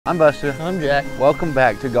I'm Buster. I'm Jack. Welcome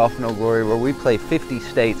back to Golf No Glory, where we play 50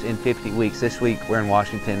 states in 50 weeks. This week we're in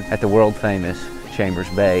Washington at the world famous Chambers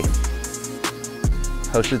Bay.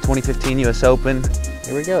 Hosted the 2015 US Open.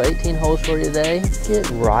 Here we go, 18 holes for you today. Get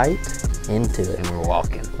right into it. And we're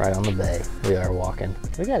walking. Right on the bay. We are walking.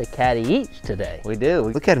 We got a caddy each today. We do.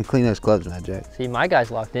 Look at him clean those clubs now, Jack. See, my guy's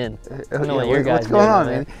locked in. I don't know what your guy's What's going on,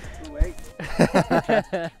 man?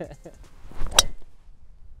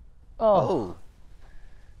 Oh.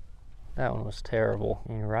 That one was terrible.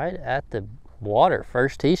 And right at the water,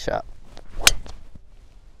 first tee shot.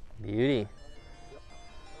 Beauty.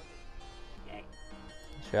 Good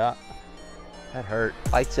shot. That hurt.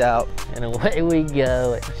 Lights out. And away we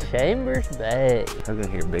go at Chambers Bay. I'm gonna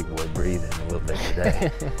hear Big Boy breathing a little bit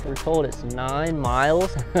today. We're told it's 9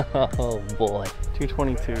 miles. Oh boy.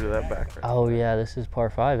 222 to that back. Right? Oh yeah, this is par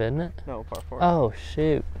 5, isn't it? No, par 4. Oh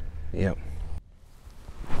shoot. Yep.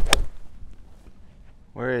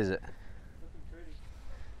 Where is it?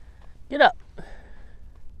 Get up.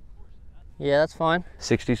 Yeah, that's fine.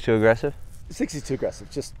 60's too aggressive? 60's too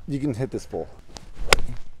aggressive. Just, you can hit this full.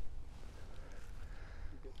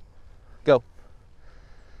 Go.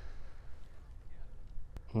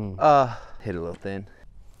 Hmm. Hit a little thin.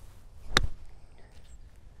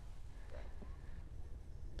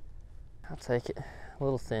 I'll take it. A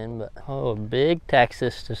little thin, but oh, a big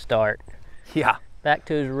Texas to start. Yeah. Back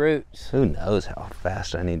to his roots. Who knows how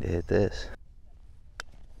fast I need to hit this?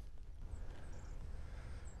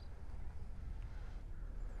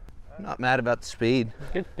 Not mad about the speed.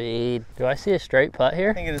 Good speed. Do I see a straight putt here?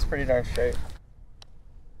 I think it is pretty darn straight.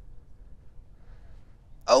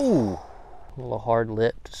 Oh! A little hard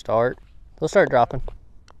lip to start. They'll start dropping.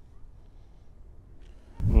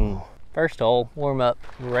 First hole, warm up,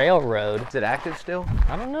 railroad. Is it active still?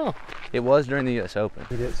 I don't know. It was during the US Open.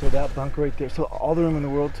 So that bunker right there, so all the room in the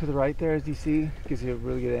world to the right there, as you see, gives you a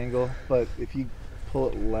really good angle. But if you pull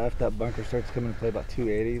it left, that bunker starts coming into play about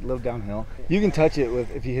 280, a little downhill. You can touch it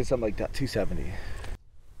with, if you hit something like that, 270.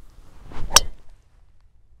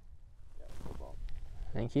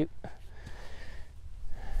 Thank you.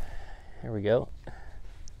 Here we go.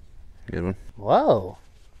 Good one. Whoa.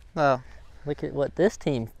 Well, Look at what this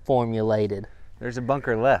team formulated. there's a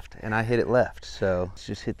bunker left, and I hit it left. So let's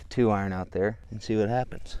just hit the 2-iron out there and see what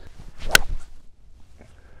happens.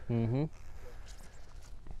 Mm-hmm.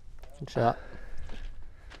 Good shot.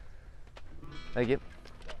 Thank you.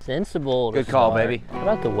 Sensible. Good call, baby. What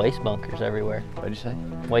about the waste bunkers everywhere? What'd you say?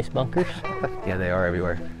 Waste bunkers? Yeah, they are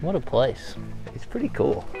everywhere. What a place. It's pretty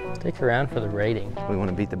cool. Stick around for the rating. We want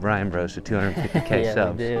to beat the Bryan Bros to 250K Yeah,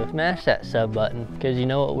 subs. we do. Smash that sub button, because you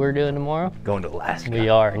know what we're doing tomorrow? Going to Alaska. We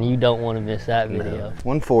are, and you don't want to miss that No. video.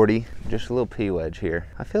 140, just a little P wedge here.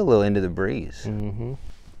 I feel a little into the breeze. Mm-hmm.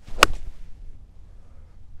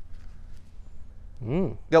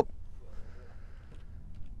 Go.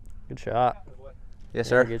 Good shot. Yes, Yeah,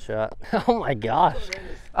 sir. good shot. Oh my gosh.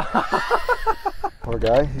 Poor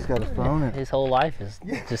guy, he's got a phone. And His whole life is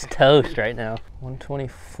just toast right now.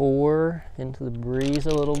 124 into the breeze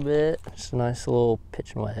a little bit. Just a nice little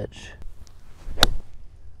pitch wedge.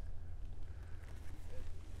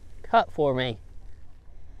 Cut for me.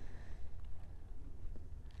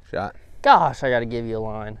 Shot. Gosh, I got to give you a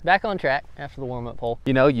line. Back on track after the warm-up hole.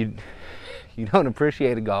 You know, you don't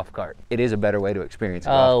appreciate a golf cart. It is a better way to experience a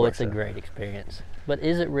golf Oh, course, it's a though. great experience. But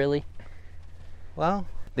is it really? Well,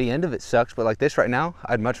 the end of it sucks, but like this right now,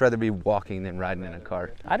 I'd much rather be walking than riding in a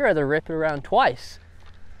cart. I'd rather rip it around twice.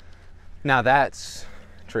 Now that's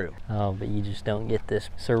true. Oh, but you just don't get this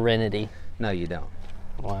serenity. No, you don't.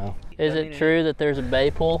 Wow. Is it true that there's a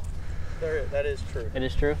bay pool? that is true. It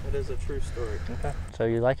is true? That is a true story. Okay. So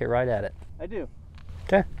you like it right at it? I do.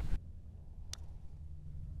 Okay.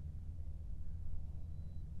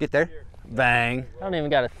 Get there. Bang. I don't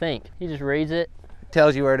even got to think. He just reads it.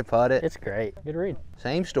 Tells you where to putt it. It's great. Good read.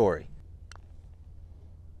 Same story.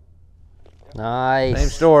 Nice. Same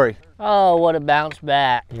story. Oh, what a bounce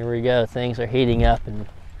back. Here we go. Things are heating up in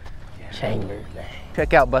Chambers Bay.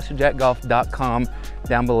 Check out BusterJackGolf.com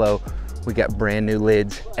down below. We got brand new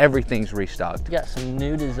lids. Everything's restocked. We got some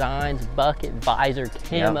new designs, bucket, visor,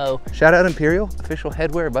 camo. Yep. Shout out Imperial, official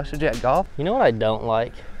headwear of Buster Jack Golf. You know what I don't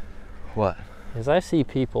like? What? Is I see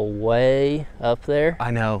people way up there.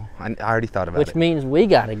 I know. I already thought about Which it. means we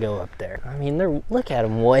got to go up there. I mean, look at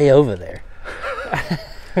them way over there.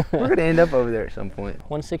 We're going to end up over there at some point.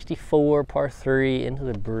 164 par 3 into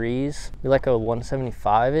the breeze. You like a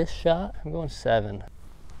 175-ish shot? I'm going 7.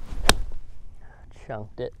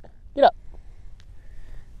 Chunked it. Get up.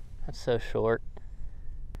 That's so short.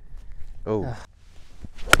 Oh.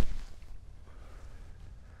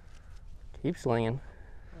 Keep slinging.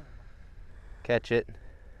 Catch it.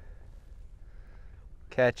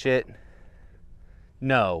 Catch it.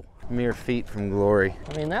 No. Mere feet from glory.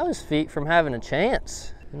 I mean, that was feet from having a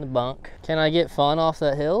chance in the bunk. Can I get fun off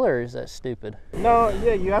that hill, or is that stupid? No,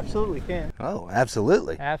 yeah, you absolutely can. Oh,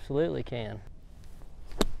 absolutely. Absolutely can.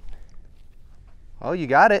 Oh, you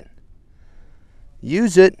got it.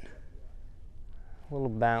 Use it. A little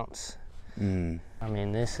bounce. I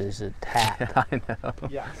mean, this is a tap. I know.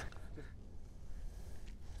 Yeah.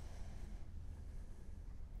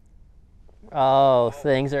 Oh,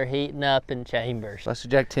 things are heating up in Chambers. Let's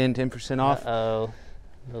eject 10% off. Uh-oh.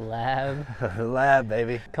 The lab. Lab,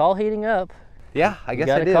 baby. Call heating up. Yeah, I guess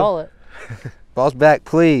You I gotta do. call it. Ball's back,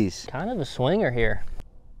 please. Kind of a swinger here.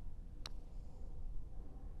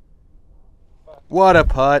 What a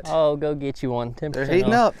putt. Oh, go get you one. 10% They're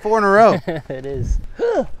heating off. up. 4 in a row. It is.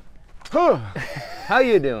 How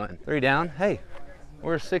you doing? 3 down. Hey,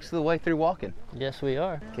 we're 1/6 of the way through walking. Yes, we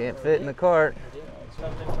are. Can't fit in the cart.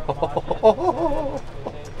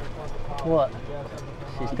 What?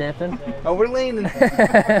 She's tempting? Oh, we're leaning.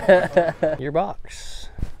 Your box.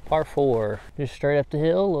 Par 4. Just straight up the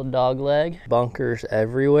hill, little dog leg. Bunkers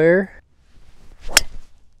everywhere.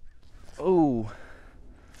 Ooh.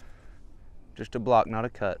 Just a block, not a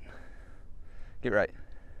cut. Get right.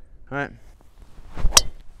 All right.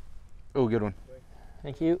 Oh, good one.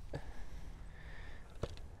 Thank you.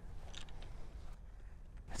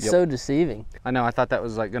 It's Yep. so deceiving. I know, I thought that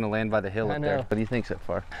was like gonna land by the hill I up there. know. What do you think so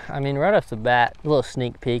far? I mean, right off the bat, a little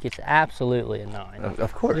sneak peek, it's absolutely a 9.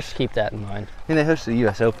 Of course. Just keep that in mind. And they hosted the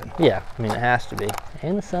US Open. Yeah, I mean, it has to be.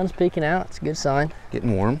 And the sun's peeking out. It's a good sign.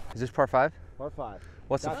 Getting warm. Is this par 5? Par 5.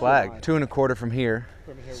 What's the That's flag? fine. 2 1/4 from here.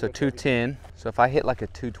 So 210. So if I hit like a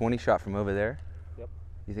 220 shot from over there, Yep.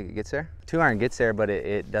 you think it gets there? 2 iron gets there, but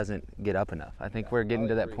it doesn't get up enough. I think we're getting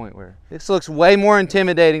to that point where this looks way more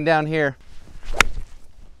intimidating down here.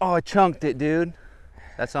 Oh, I chunked it, dude.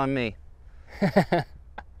 That's on me.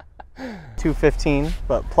 215,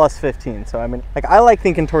 but plus 15. So I mean, like I like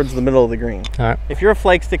thinking towards the middle of the green. All right. If you're a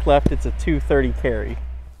flag stick left, it's a 230 carry.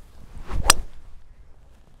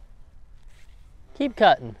 Keep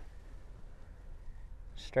cutting.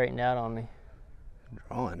 Straightened out on me.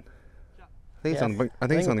 Drawing. I think Yeah, it's on. I I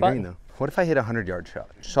think it's think on the we're green though. What if I hit a 100-yard shot?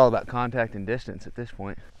 It's all about contact and distance at this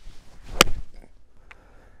point.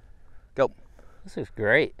 Go. This is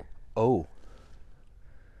great. Oh,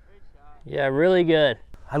 Yeah, really good.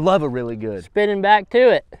 I love a really good. Spinning back to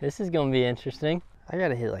it. This is gonna be interesting. I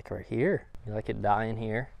gotta hit like right here. You like it dying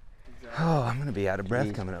here. Oh, I'm gonna be out of breath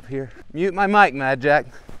Jeez. coming up here. Mute my mic, Mad Jack.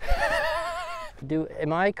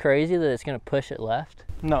 Am I crazy that it's gonna push it left?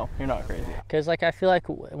 No, you're not crazy. Because like I feel like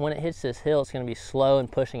when it hits this hill, it's gonna be slow and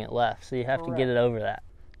pushing it left. So you have to get it over that.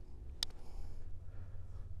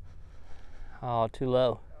 Oh, too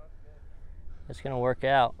low. It's gonna work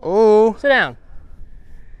out. Oh, Sit down.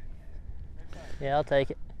 Yeah, I'll take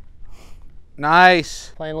it. nice.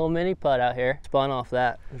 Playing a little mini putt out here. Spun off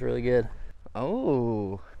that. It was really good.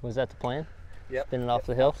 Oh. Was that the plan? Yep. Spinning off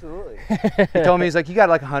the hill? Absolutely. He told me, he's like, you got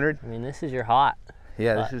like 100. I mean, this is your hot.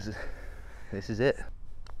 Yeah, But- this is it.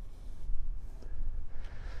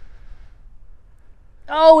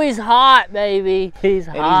 Oh, he's hot, baby. He's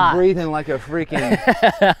And hot. he's breathing like a freaking.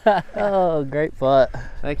 Oh, great putt.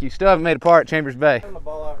 Thank you. Still haven't made a par at Chambers Bay. The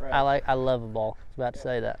ball out right. I love a ball. I was about to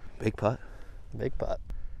say that. Big putt. Big putt.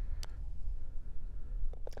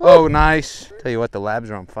 Oh, nice. Tell you what, the labs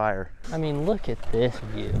are on fire. I mean, look at this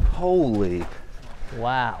view. Holy.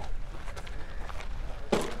 Wow.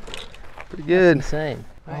 Pretty good. Insane.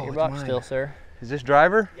 All right, Oh, your it's box mine. still, sir. Is this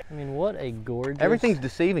driver? I mean, what a gorgeous. Everything's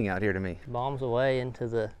deceiving out here to me. bombs away into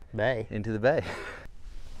the bay. Into the bay.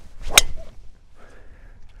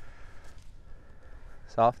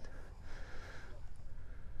 Soft.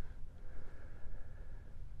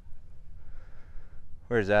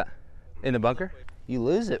 Where is that? In the bunker? You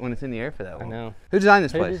lose it when it's in the air for that I one. know. Who designed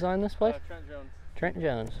this Who place? designed this place? Trent Jones. Trent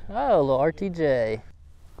Jones. Oh, a little RTJ.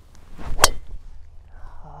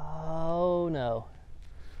 Oh no.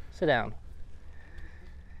 Sit down.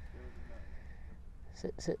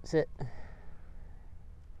 Sit, sit, sit.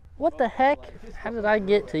 What the heck? How did I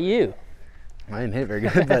get to you? I didn't hit very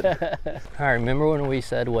good, but All right, remember when we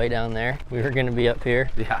said way down there we were gonna be up here?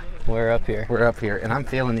 yeah, We're up here. we're up here and I'm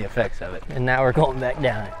feeling the effects of it. And now we're going back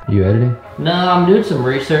down it. You editing? No, I'm doing some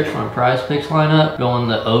research on PrizePicks lineup, going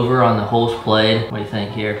the over on the holes played. What do you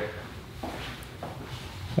think here?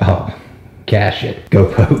 Oh, cash it.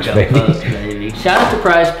 Go Pokes, Go baby. Post, baby. 83. Shout out to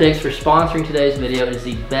PrizePicks for sponsoring today's video. It is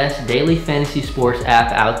the best daily fantasy sports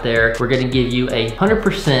app out there. We're gonna give you a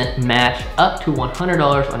 100% match up to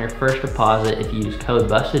 $100 on your first deposit if you use code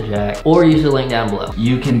BustedJack or use the link down below.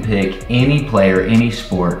 You can pick any player, any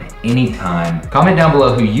sport, anytime. Comment down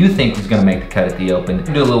below who you think is gonna make the cut at the Open.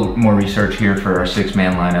 Do a little more research here for our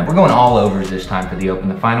 6-man lineup. We're going all overs this time for the Open,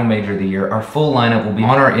 the final major of the year. Our full lineup will be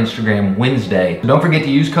on our Instagram Wednesday. So don't forget to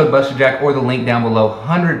use code BustedJack or the link down below.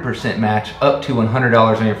 100% match up to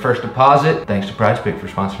 $100 on your first deposit. Thanks to PrizePicks for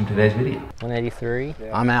sponsoring today's video. 183.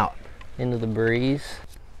 Yeah. I'm out. Into the breeze.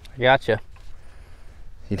 I gotcha.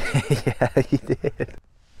 You did. Yeah, you did.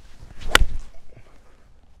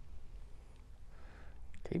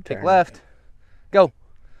 Keep Pick turning. left. Go.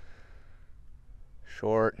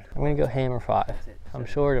 Short. I'm gonna go hammer 5. I'm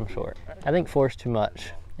short. I think 4's too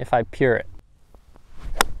much if I pure it.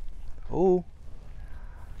 Ooh.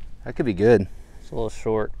 That could be good. It's a little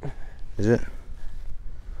short. Is it?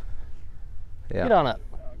 Yeah. Get on up.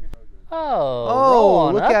 Oh, roll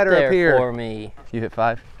on look up at her there up here. for me. You hit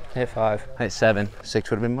 5? Hit 5. I hit 7. 6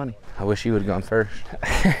 would have been money. I wish you would have gone first.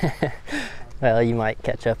 Well, you might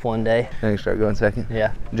catch up one day. Then you start going second.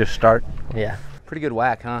 Yeah, Just start. yeah. Pretty good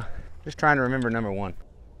whack, huh? Just trying to remember number 1.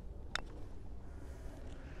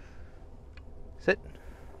 Sit.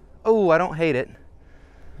 Oh, I don't hate it.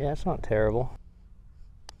 Yeah, it's not terrible.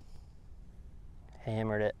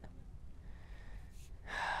 Hammered it.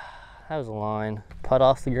 That was a line. Putt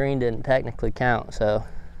off the green didn't technically count, so.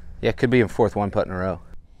 Yeah, it could be a 4th 1 putt in a row.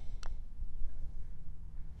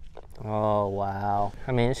 Oh, wow.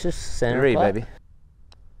 I mean, it's just center 3, putt. baby.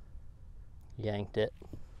 Yanked it.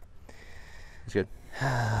 It's good.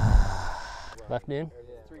 Left dude?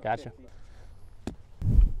 Gotcha.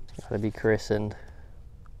 Gotta be christened.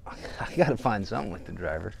 I gotta find something with the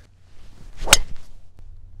driver.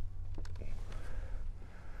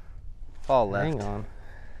 Fall left. Hang on.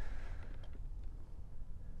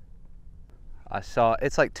 I saw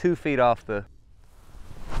it's like 2 feet off the.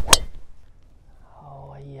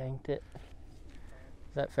 Oh, I yanked it.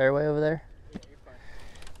 Is that fairway over there?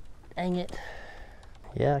 Dang it.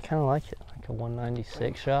 Yeah, I kind of like it. Like a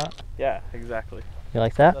 196 shot. Yeah, exactly. You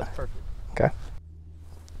like that? That's perfect. Okay.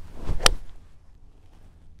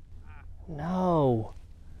 No.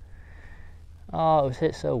 Oh, it was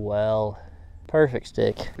hit so well. Perfect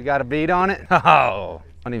stick. We got a bead on it. Oh, I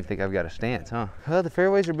don't even think I've got a stance, huh? Well, the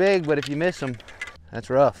fairways are big, but if you miss them, that's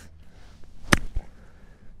rough.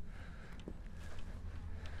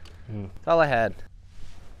 That's all I had.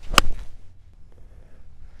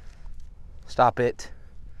 Stop it.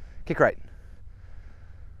 Kick right.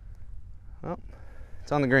 Well,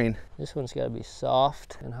 it's on the green. This one's got to be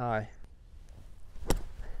soft and high.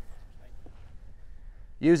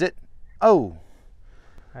 Use it. Oh.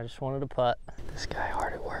 I just wanted to putt. This guy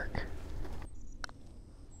hard at work.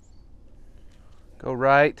 Go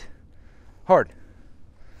right. Hard.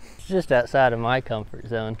 It's just outside of my comfort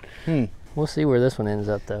zone. We'll see where this one ends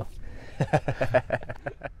up though.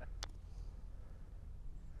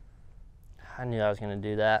 I knew I was going to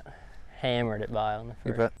do that. Hammered it by on the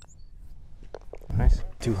Good first. putt. Nice.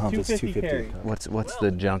 2 humps, it's 250. What's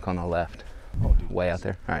the junk on the left? Way out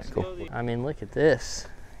there. All right, cool. I mean, look at this.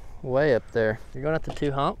 Way up there. You're going up the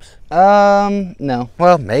 2 humps? No.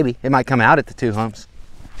 Well, maybe. It might come out at the 2 humps.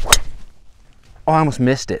 Oh, I almost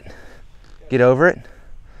missed it. Get over it.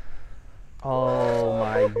 Oh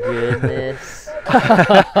my goodness.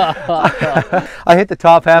 I hit the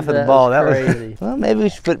top half of the ball. That was crazy. Well, maybe we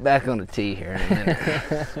should put it back on the tee here in a minute.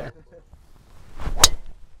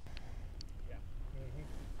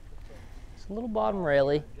 It's a little bottom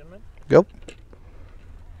railie. Go.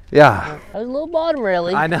 Yeah. That was a little bottom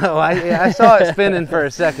railie. I know. I saw it spinning for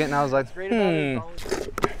a second, and I was like,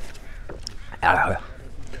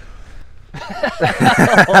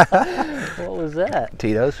 What was that?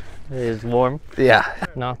 Tito's. It is warm. Yeah.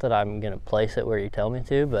 Not that I'm gonna place it where you tell me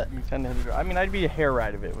to, but You tend to hit it. I mean, I'd be a hair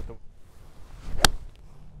right of it with the.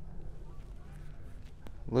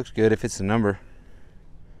 Looks good if it's the number.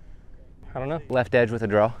 I don't know. Left edge with a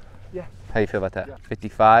draw. Yeah. How you feel about that?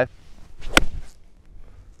 55.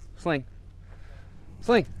 Sling.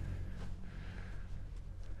 Sling.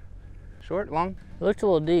 Short, long. It looked a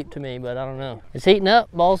little deep to me, but I don't know. It's heating up.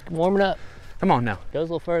 Ball's warming up. Come on now. Goes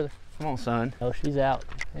a little further. Come on, son. Oh, she's out.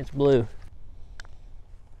 It's blue.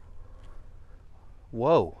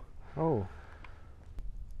 Whoa. Oh.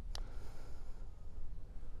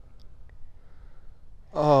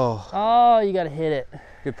 Oh. Oh, you gotta hit it.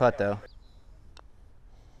 Good putt though.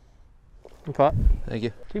 Good putt. Thank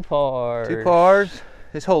you. 2 pars. 2 pars.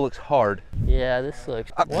 This hole looks hard. Yeah, this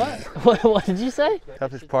looks, what did you say?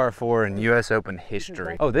 Toughest par 4 in US Open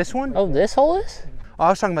history. Oh, this one? Oh, this hole is? Oh, I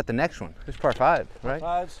was talking about the next one. This is par 5, right?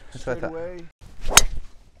 Fives, That's what I straight thought. away.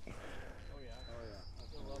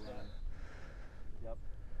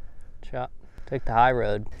 Shot. Take the high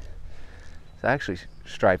road. So I actually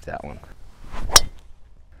striped that one.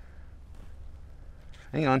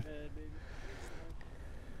 Hang on.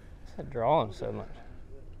 What's that drawing so much?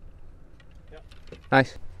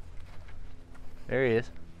 Nice. There he is.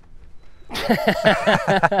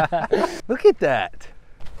 Look at that.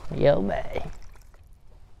 Yo, bae.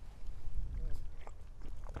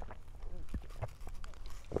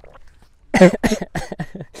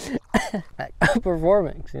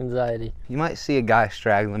 Performance anxiety. You might see a guy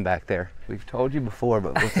straggling back there. We've told you before,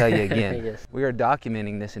 but we'll tell you again. Yes. We are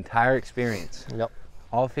documenting this entire experience. Yep.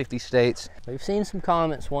 All 50 states. We've seen some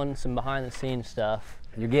comments wanting some behind the scenes stuff.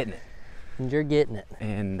 You're getting it. And you're getting it.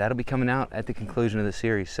 And that'll be coming out at the conclusion of the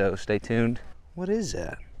series, so stay tuned. What is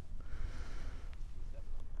that?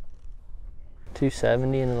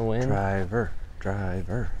 270 into the wind. Driver.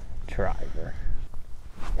 Driver.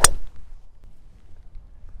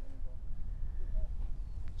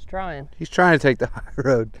 He's trying. He's trying to take the high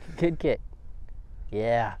road. Good kick.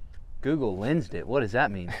 Yeah. Google lensed it. What does that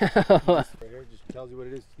mean? Right here, just tells you what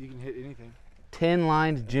it is. You can hit anything.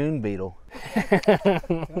 10-lined June beetle.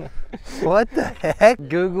 What the heck?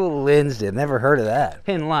 Google lensed it. Never heard of that.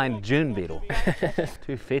 10-lined June beetle.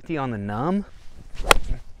 250 on the numb.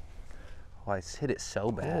 Oh, I hit it so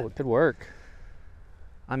bad. Oh, it could work.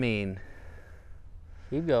 I mean,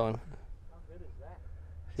 Keep going.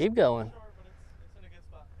 Keep going.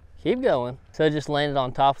 Keep going. So it just landed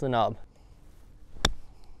on top of the knob.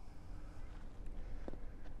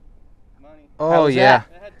 oh was yeah.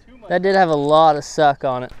 That did have a lot of suck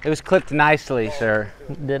on it. It was clipped nicely, sir.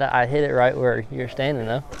 Did I hit it right where you're standing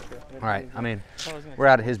though? All right, I mean, we're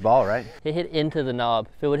out of his ball, right? It hit into the knob.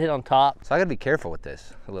 If it would hit on top. So I gotta be careful with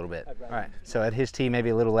this a little bit. All right, so at his tee, maybe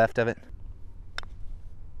a little left of it.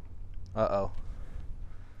 Uh-oh.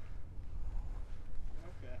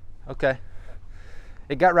 Okay.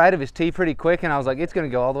 It got right of his tee pretty quick, and I was like, it's gonna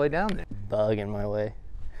go all the way down there. Bug in my way.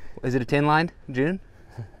 Is it a 10-lined, June?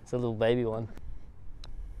 It's a little baby one.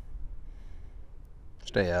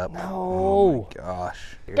 Stay up. No. Oh my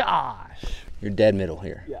gosh. Gosh. You're dead middle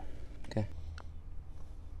here. Yeah. Okay.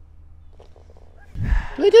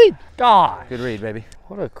 Gosh. Good read, baby.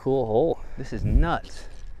 What a cool hole. This is nuts.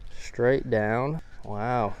 Straight down.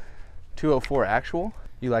 Wow. 204 actual.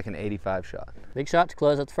 You like an 85 shot. Big shot to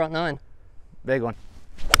close at the front nine. Big one.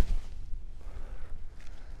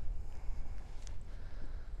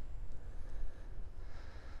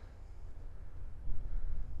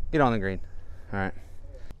 Get on the green. All right.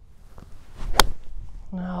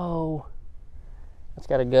 No. That's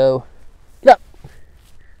got to go. Yep.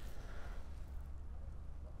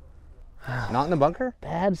 Not in the bunker?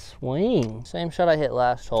 Bad swing. Same shot I hit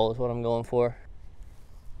last hole is what I'm going for.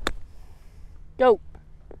 Go.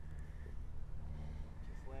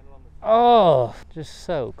 Oh, just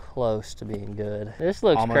so close to being good. This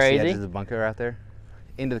looks Almost the crazy. edge of the bunker out there.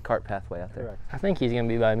 Into the cart pathway out there. Correct. I think he's going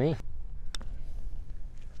to be by me.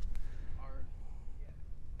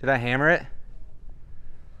 Did I hammer it?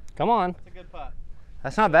 Come on. That's a good putt.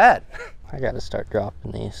 That's not bad. I got to start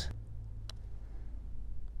dropping these.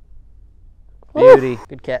 Beauty. Woo!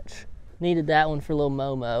 Good catch. Needed that one for little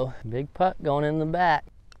Momo. Big putt going in the back.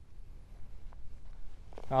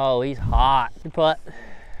 Oh, he's hot. Good putt.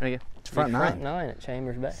 There you go. It's front nine. Front nine at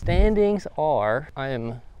Chambers Bay. Standings are, I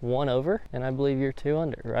am 1 over, and I believe you're 2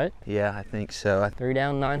 under, right? Yeah, I think so. 3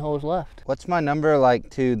 down, 9 holes left. What's my number like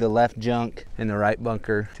to the left junk in the right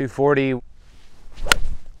bunker? 240.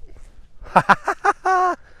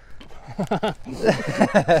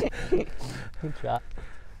 Good shot.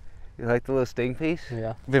 You like the little sting piece?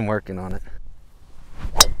 Yeah. I've been working on it.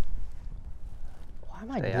 Why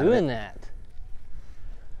am I Stay out of doing it. that?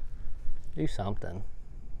 Do something.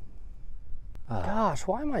 Gosh,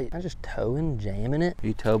 why am I just towing, jamming it?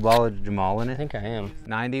 You toe balled Jamal in I it? think I am.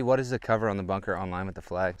 90, what is the cover on the bunker online with the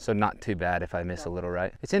flag? So not too bad if I miss a little,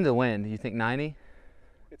 right? It's into the wind. You think 90?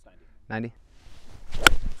 It's 90?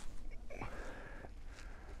 90.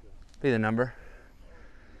 Be the number.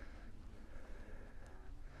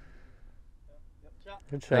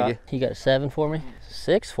 Good Thank shot. you. You got a 7 for me?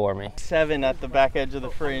 6 for me. 7 at the back edge of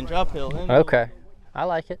the fringe, uphill. Okay. I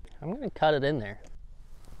like it. I'm going to cut it in there.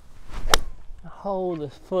 Oh, the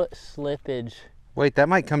foot slippage. Wait, that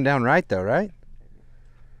might come down right though, right?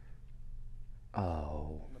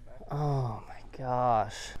 Oh. Oh my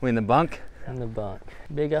gosh. We in the bunk? In the bunk.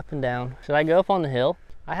 Big up and down. Should I go up on the hill?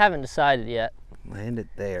 I haven't decided yet. Land it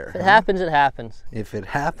there. If it happens, it happens. If it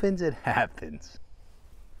happens, it happens.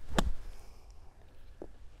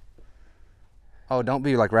 Oh, don't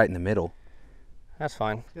be like right in the middle. That's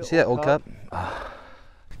fine. You see that old cup?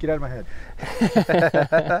 Get out of my head.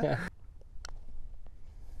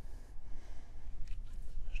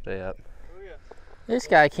 Stay up. This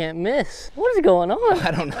guy can't miss. What is going on?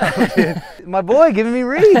 I don't know, dude. My boy giving me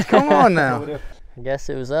reads. Come on now. I guess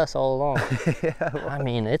it was us all along. Yeah, I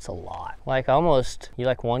mean, it's a lot. Like almost, you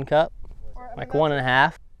like 1 cup? Like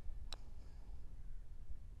 1.5?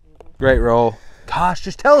 great roll. Gosh,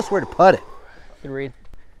 just tell us where to put it. Good read.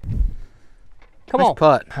 Come Nice on.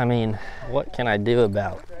 putt. I mean, what can I do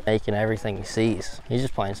about making everything he sees? He's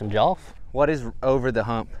just playing some golf. What is over the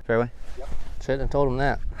hump? Fairway? Shouldn't have told him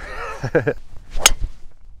that.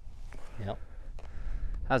 Yep.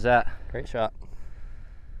 How's that? Great shot.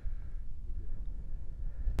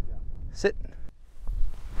 Sit.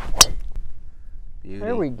 Beauty.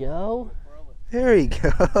 There we go. There you go.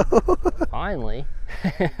 Finally.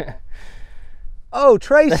 Oh,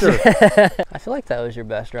 Tracer. I feel like that was your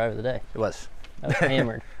best drive of the day. It was. That was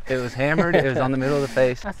hammered. It was hammered. It was on the middle of the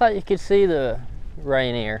face. I thought you could see the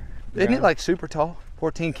Rainier. Isn't it like super tall?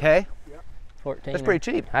 14K? 14. That's pretty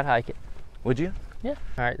cheap. I'd hike it. Would you? Yeah.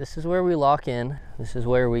 All right, this is where we lock in. This is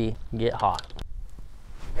where we get hot.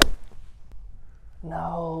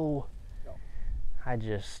 No. I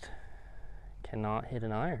just cannot hit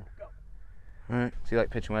an iron. All right. So you like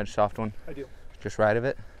pitching wedge, soft one? I do. Just right of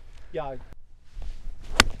it? Yeah.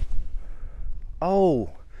 Oh,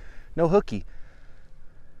 no hooky.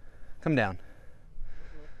 Come down.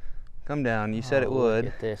 Come down. You said it would.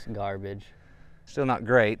 Look at this garbage. Still not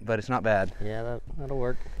great, but it's not bad. Yeah, that'll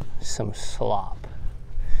work. Some slop.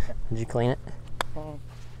 Did you clean it?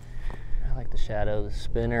 I like the shadow, the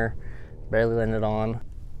spinner. Barely landed on.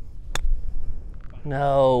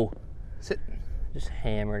 No. Sit. Just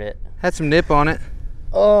hammered it. Had some nip on it.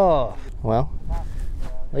 Oh. Well,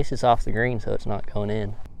 at least it's off the green, so it's not going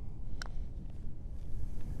in.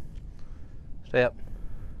 Stay up.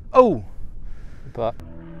 Oh. But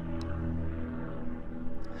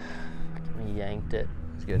we yanked it.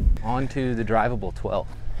 It's good. On to the drivable 12.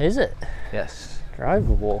 Is it? Yes.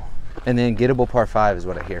 Drivable. And then gettable par 5 is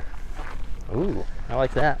what I hear. Ooh, I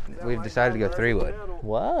like that. We've decided to go 3-wood.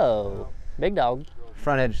 Whoa. Big dog.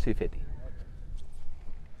 Front edge 250.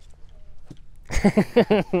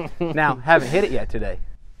 Now, haven't hit it yet today.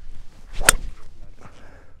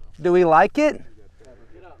 Do we like it?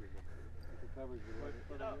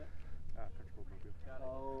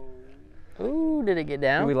 Ooh, did it get Do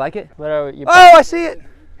down? we like it? What you Oh, I see it.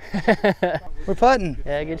 We're putting.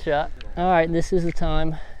 Yeah, good shot. All right, this is the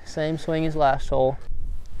time. Same swing as last hole.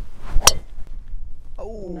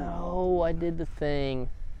 Oh. No, I did the thing.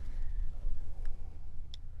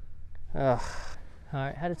 Ugh. All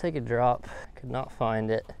right, had to take a drop. Could not find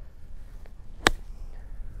it.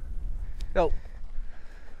 Go.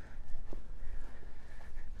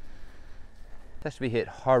 Has to be hit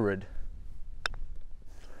hard.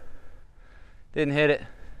 Didn't hit it.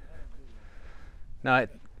 No, it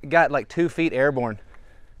got like 2 feet airborne.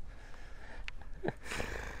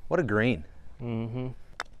 What a green. Mm-hmm.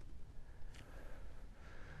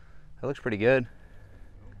 That looks pretty good.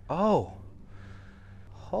 Oh.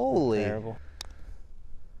 Holy. Terrible.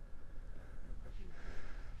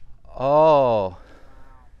 Oh.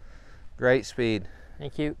 Great speed.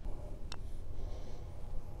 Thank you.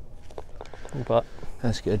 But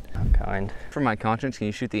That's good. I'm kind. For my conscience, can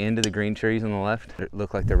you shoot the end of the green trees on the left? They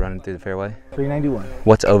look like they're running through the fairway. 391.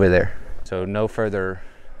 What's over there? So no further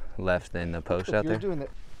left than the post out You're there? doing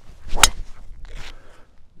that.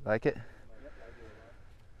 Like it?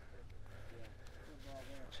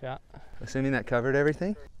 Shot. Assuming that covered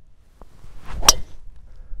everything?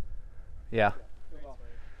 Yeah,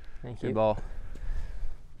 Thank good you. ball.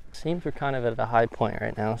 Seems we're kind of at a high point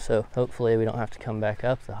right now, so hopefully we don't have to come back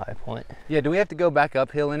up the high point. Yeah, do we have to go back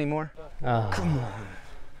uphill anymore? Come on.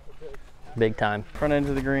 Big time. Front edge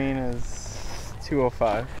of the green is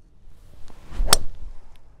 205.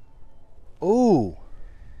 Ooh.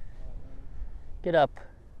 Get up.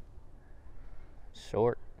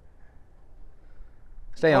 Short.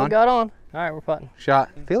 Stay Oh, on. got on. All right, we're putting. Shot.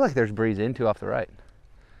 I feel like there's breeze into off the right.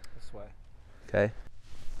 This way. Okay.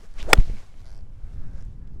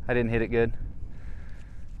 I didn't hit it good.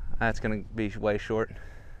 That's gonna be way short.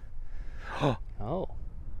 Oh.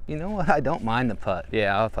 You know what? I don't mind the putt.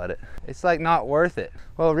 Yeah, I'll putt it. It's like not worth it.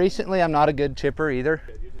 Well, recently I'm not a good chipper either.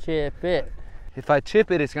 Chip it. If I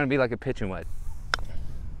chip it, it's gonna be like a pitching wedge.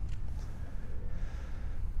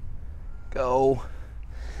 Go.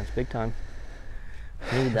 That's big time.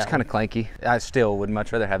 It's kind of clanky. I still would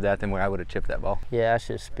much rather have that than where I would have chipped that ball. Yeah, that's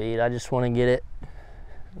just speed. I just want to get it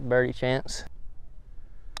birdie chance.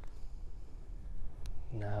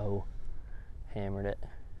 No, hammered it.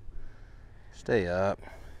 Stay up.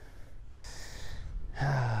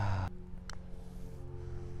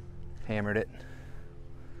 Hammered it.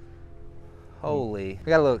 Holy, I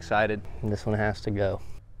got a little excited. This one has to go.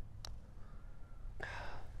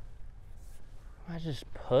 I'm just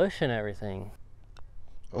pushing everything.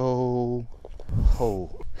 Oh.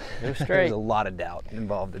 It was straight. There's a lot of doubt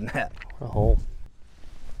involved in that. What a hole.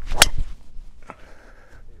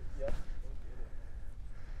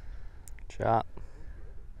 Shot.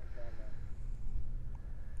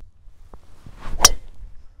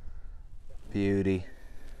 Beauty.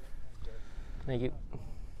 Thank you.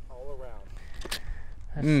 All around.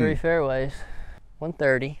 That's 3 fairways.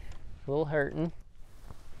 130. A little hurting.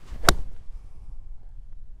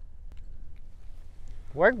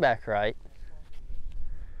 Work back right.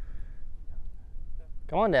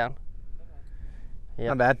 Come on down. Yep.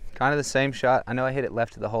 Not bad. Kind of the same shot. I know I hit it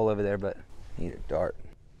left to the hole over there, but need a dart.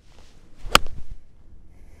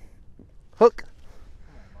 Hook.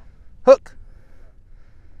 Hook.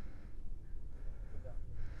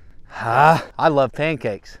 Ah, I love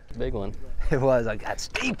pancakes. Big one. It was. I got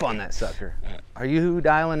steep on that sucker. Are you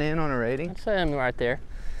dialing in on a rating? I'd say I'm right there.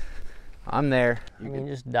 I'm there. I mean,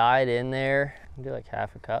 just died in there. Do like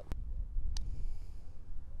half a cup.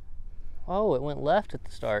 Oh, it went left at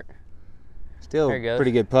the start. Still There it goes.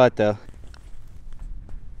 pretty good putt though.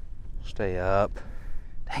 Stay up.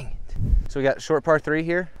 Dang it. So we got short par 3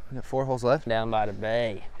 here. We got 4 holes left. Down by the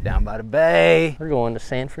bay. Down by the bay. We're going to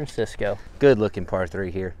San Francisco. Good looking par 3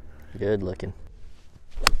 here. Good looking.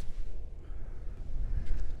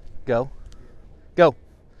 Go. Go.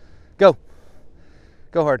 Go.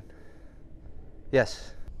 Go hard.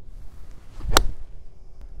 Yes.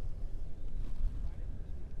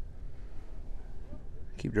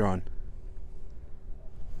 Keep drawing.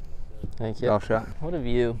 Thank you. Golf shot. What a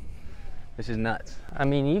view. This is nuts. I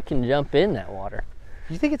mean, you can jump in that water.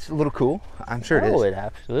 You think it's a little cool? I'm sure it is. Oh, it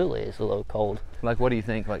absolutely is a little cold. Like, what do you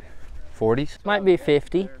think? Like 40s? Might be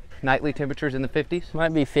 50. Nightly temperatures in the 50s?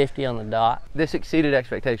 Might be 50 on the dot. This exceeded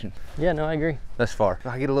expectations Yeah, no, I agree. thus far. Do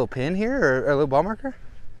I get a little pin here or a little ball marker?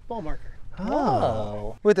 Ball marker.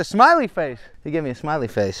 Oh. With a smiley face. He gave me a smiley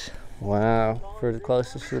face. Wow. For the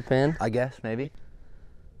closest to the pin. I guess, maybe.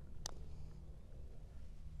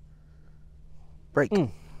 Break. I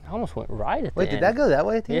almost went right at the Wait, end. did that go that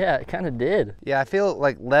way at the end? Yeah, it kind of did. Yeah, I feel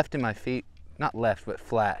like left in my feet. Not left, but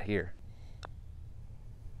flat here.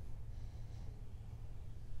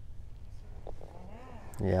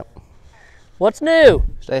 Yep. What's new?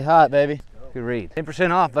 Stay hot, baby. Good read.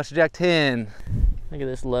 10% off, Busted Jack 10. Look at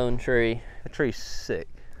this lone tree. That tree's sick.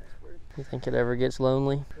 You think it ever gets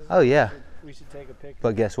lonely? Oh, yeah. We should take a picture.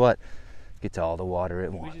 But guess what? Gets all the water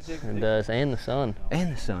it We wants. should take a It picture. does, and the sun.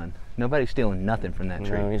 And the sun. Nobody's stealing nothing from that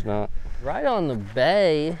tree. No, he's not. Right on the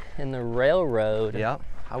bay and the railroad. Yeah.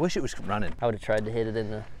 I wish it was running. I would have tried to hit it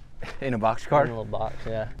in the In a box in car. a little box,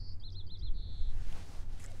 yeah.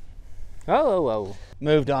 Oh.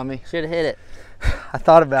 Moved on me. Should have hit it. I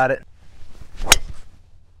thought about it.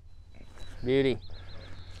 Beauty.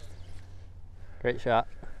 Great shot.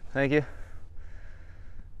 Thank you.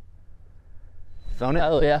 Phone it.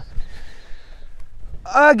 Oh, yeah.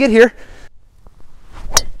 Get here.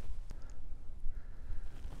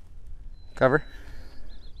 Cover.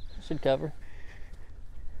 Should cover.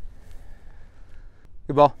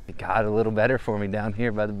 Good ball. It got a little better for me down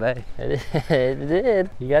here by the bay. It did.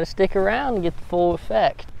 You got to stick around to get the full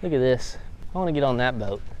effect. Look at this. I want to get on that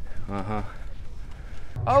boat. Uh-huh.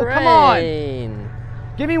 Oh, come on. Train.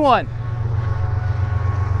 Give me one.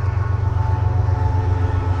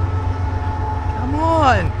 Come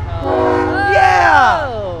on. Yeah.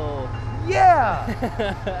 Oh.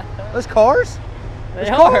 Yeah. Those cars? They Those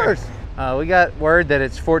are. cars. We got word that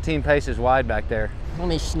it's 14 paces wide back there. Let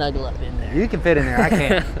me snuggle up in there. You can fit in there, I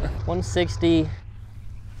can't. 160.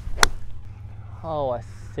 Oh, I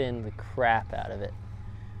thinned the crap out of it.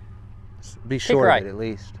 Be sure right. of it at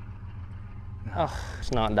least. Oh,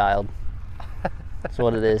 it's not dialed. That's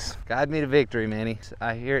what it is. Guide me to victory, Manny.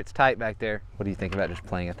 I hear it's tight back there. What do you think about just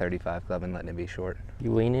playing a 35 club and letting it be short?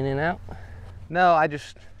 You wean in and out? No, I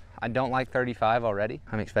don't like 35 already.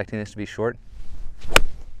 I'm expecting this to be short.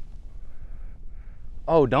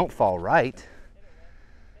 Oh, don't fall right.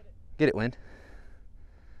 Get it, wind.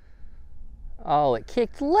 Oh, it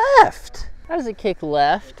kicked left. How does it kick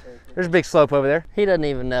left? There's a big slope over there. He doesn't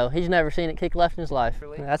even know. He's never seen it kick left in his life.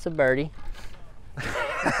 That's a birdie.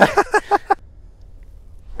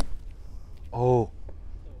 Oh.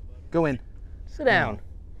 Go in. Sit down.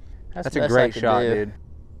 That's the a best I great could shot, do. dude.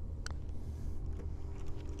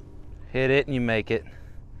 Hit it and you make it.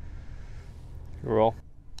 Roll.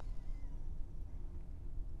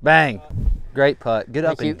 Bang. Great putt. Good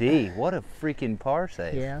up Thank in D. What a freaking par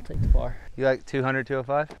save. Yeah, I'll take the par. You like 200,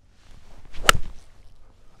 205?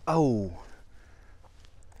 Oh.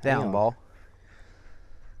 Down, on. ball.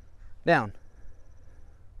 Down.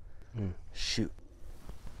 Shoot.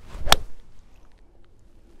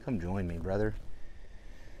 Come join me, brother.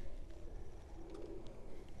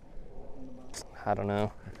 I don't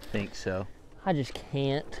know. I think so. I just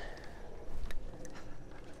can't.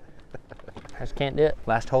 I just can't do it.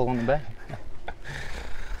 Last hole on the bay.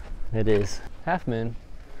 It is. Half moon.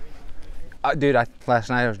 Dude, last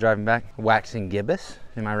night I was driving back, waxing gibbous.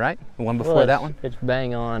 Am I right? The one before Well, that one? It's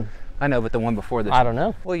bang on. I know, but the one before this I one. don't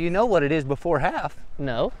know. Well, you know what it is before half.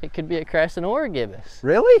 No, it could be a crescent or a gibbous.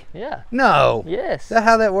 Really? Yeah. No. Yes. Is that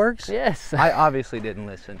how that works? Yes. I obviously didn't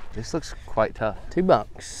listen. This looks quite tough. 2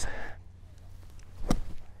 bunks.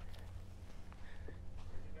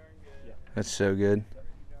 That's so good.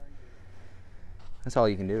 That's all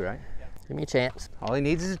you can do, right? Give me a chance. All he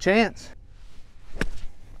needs is a chance.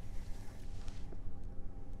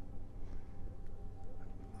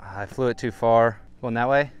 I flew it too far. Going that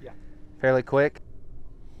way? Yeah. Fairly quick.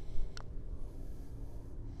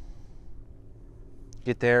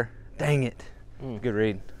 Get there. Dang it. Good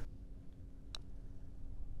read.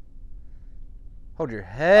 Hold your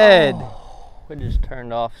head. Oh, we just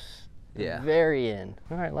turned off the Yeah. very end.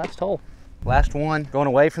 All right, last hole. Last one. Going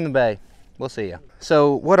away from the bay. We'll see ya.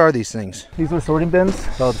 So what are these things? These were sorting bins.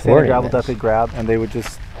 So the sand Sorting gravel bins. duck would grab, and they would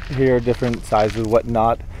just hear different sizes,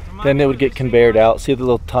 whatnot. Then they would get conveyored out. See the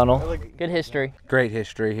little tunnel? Good history. Great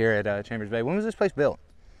history here at Chambers Bay. When was this place built?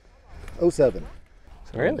 07.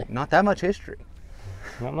 Really? Not that much history.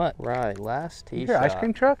 Not much. Right, last tee You hear shot. ice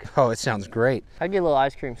cream truck? Oh, it sounds great. I'd get a little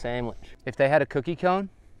ice cream sandwich. If they had a cookie cone,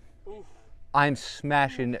 I'm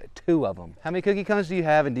smashing 2 of them. How many cookie cones do you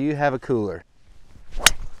have, and do you have a cooler?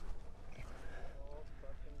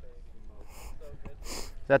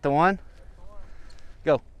 Is that the one?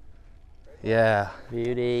 Go. Yeah.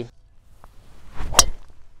 Beauty.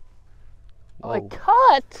 Oh, I Oh.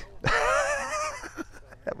 cut!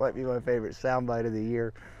 That might be my favorite soundbite of the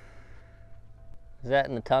year. Is that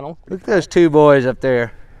in the tunnel? Look at those 2 boys up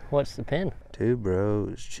there. What's the pin? 2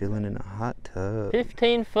 bros chilling in a hot tub.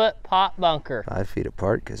 15-foot pot bunker. 5 feet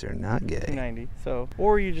apart because they're not gay. 290. So,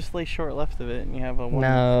 or you just lay short left of it and you have a 1.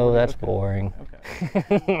 No, that's okay. boring.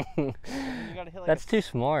 Okay. You gotta hit like That's a too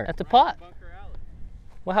smart. That's a pot.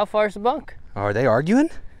 Well, how far is the bunk? Are they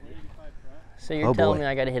arguing? So you're Oh, telling boy. me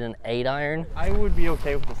I got to hit an 8 iron? I would be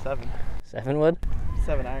okay with a 7. 7 wood?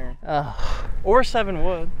 7 iron. Oh, Or 7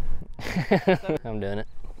 wood. I'm doing it.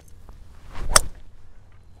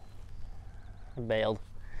 I bailed.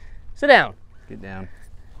 Sit down. Get down.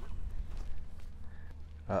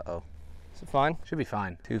 Uh-oh. Is it fine? Should be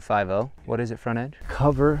fine. 250. What is it, front edge?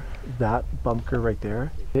 Cover that bunker right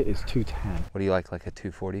there. It is 210. What do you like a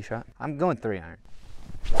 240 shot? I'm going 3 iron.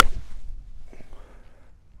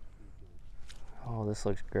 Oh, this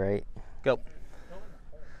looks great. Go.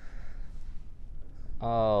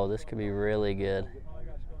 Oh, this could be really good.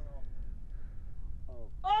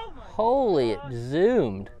 Holy, it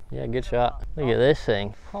zoomed. Yeah, good shot. Look at this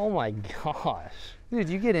thing. Oh my gosh. Dude,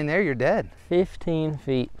 you get in there, you're dead. 15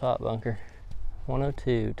 feet pot bunker.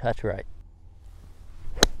 102, touch right.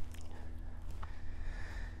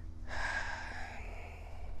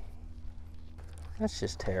 That's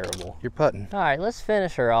just terrible. You're putting. All right, let's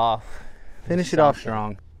finish her off. Finish it off Something.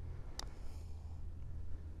 strong.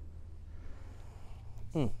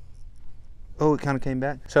 Oh, it kind of came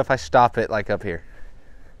back. So if I stop it like up here.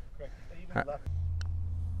 Right.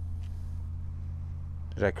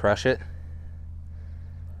 Did I crush it?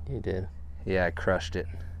 You did. Yeah, I crushed it.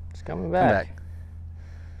 It's coming Come back. back.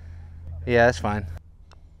 Yeah, that's fine.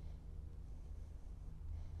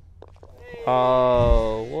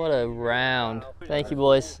 Oh, what a round. Thank you,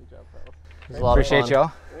 boys. It was a lot of Appreciate fun.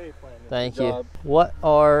 y'all. Thank you. What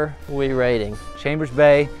are we rating? Chambers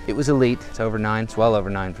Bay, it was elite. It's over 9. It's well over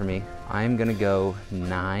 9 for me. I'm gonna go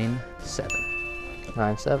 9.7.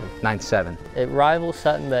 9.7. 9.7. It rivals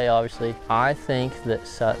Sutton Bay, obviously. I think that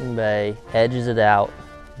Sutton Bay edges it out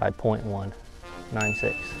by 0.1.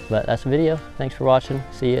 9.6. But that's the video. Thanks for watching.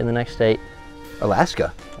 See you in the next state,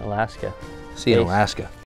 Alaska. Alaska. See you in Peace. Alaska.